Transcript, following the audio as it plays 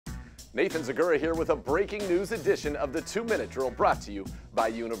Nathan Zegura here with a breaking news edition of the 2-Minute Drill brought to you by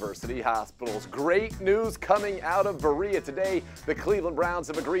University Hospitals. Great news coming out of Berea today. The Cleveland Browns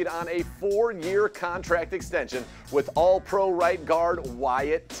have agreed on a 4-year contract extension with All-Pro right guard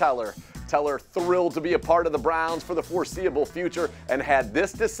Wyatt Teller. Teller thrilled to be a part of the Browns for the foreseeable future and had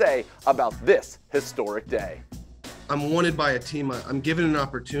this to say about this historic day. I'm wanted by a team. I'm given an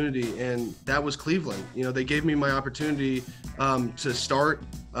opportunity, and that was Cleveland. You know, they gave me my opportunity to start,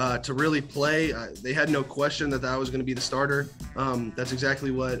 to really play. They had no question that I was going to be the starter. That's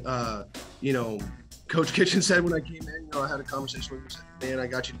exactly what, Coach Kitchen said when I came in. I had a conversation with him and said, man, I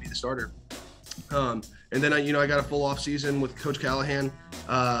got you to be the starter. And then I got a full off season with Coach Callahan,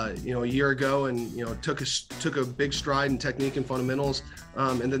 a year ago, and took a big stride in technique and fundamentals.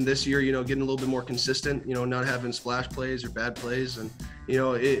 And then this year, getting a little bit more consistent, not having splash plays or bad plays, and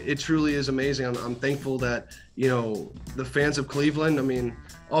it truly is amazing. I'm thankful that the fans of Cleveland. I mean,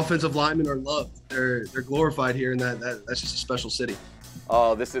 offensive linemen are loved. They're glorified here, and that's just a special city.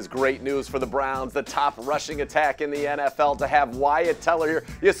 Oh, this is great news for the Browns, the top rushing attack in the NFL, to have Wyatt Teller here.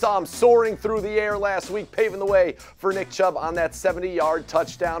 You saw him soaring through the air last week, paving the way for Nick Chubb on that 70-yard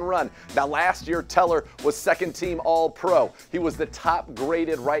touchdown run. Now, last year, Teller was second-team All-Pro. He was the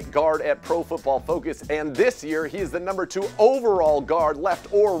top-graded right guard at Pro Football Focus, and this year, he is the number 2 overall guard,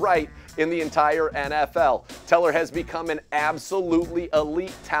 left or right, in the entire NFL. Teller has become an absolutely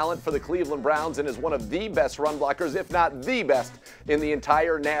elite talent for the Cleveland Browns and is one of the best run blockers, if not the best, in the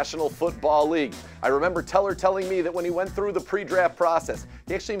entire National Football League. I remember Teller telling me that when he went through the pre-draft process,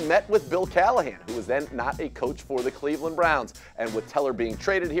 he actually met with Bill Callahan, who was then not a coach for the Cleveland Browns. And with Teller being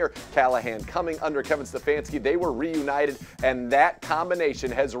traded here, Callahan coming under Kevin Stefanski, they were reunited, and that combination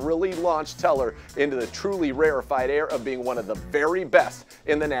has really launched Teller into the truly rarefied air of being one of the very best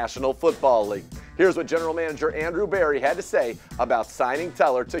in the National Football League. Here's what General Manager Andrew Berry had to say about signing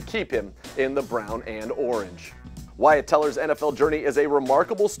Teller to keep him in the brown and orange. Wyatt Teller's NFL journey is a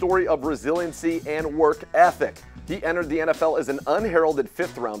remarkable story of resiliency and work ethic. He entered the NFL as an unheralded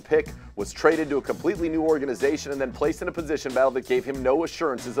 5th-round pick, was traded to a completely new organization, and then placed in a position battle that gave him no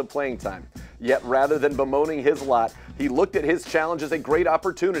assurances of playing time. Yet, rather than bemoaning his lot, he looked at his challenge as a great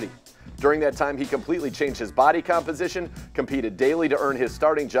opportunity. During that time, he completely changed his body composition, competed daily to earn his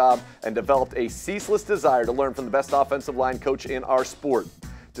starting job, and developed a ceaseless desire to learn from the best offensive line coach in our sport.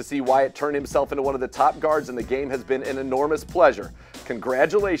 To see Wyatt turn himself into one of the top guards in the game has been an enormous pleasure.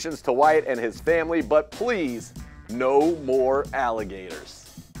 Congratulations to Wyatt and his family, but please, no more alligators.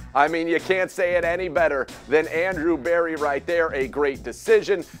 I mean, you can't say it any better than Andrew Berry right there. A great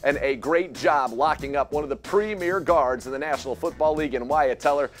decision and a great job locking up one of the premier guards in the National Football League in Wyatt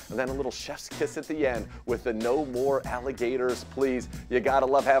Teller. And then a little chef's kiss at the end with the no more alligators, please. You gotta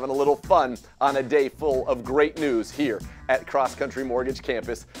love having a little fun on a day full of great news here at Cross Country Mortgage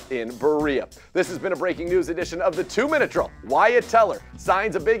Campus in Berea. This has been a breaking news edition of the 2-Minute Drill. Wyatt Teller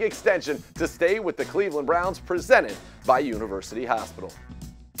signs a big extension to stay with the Cleveland Browns, presented by University Hospital.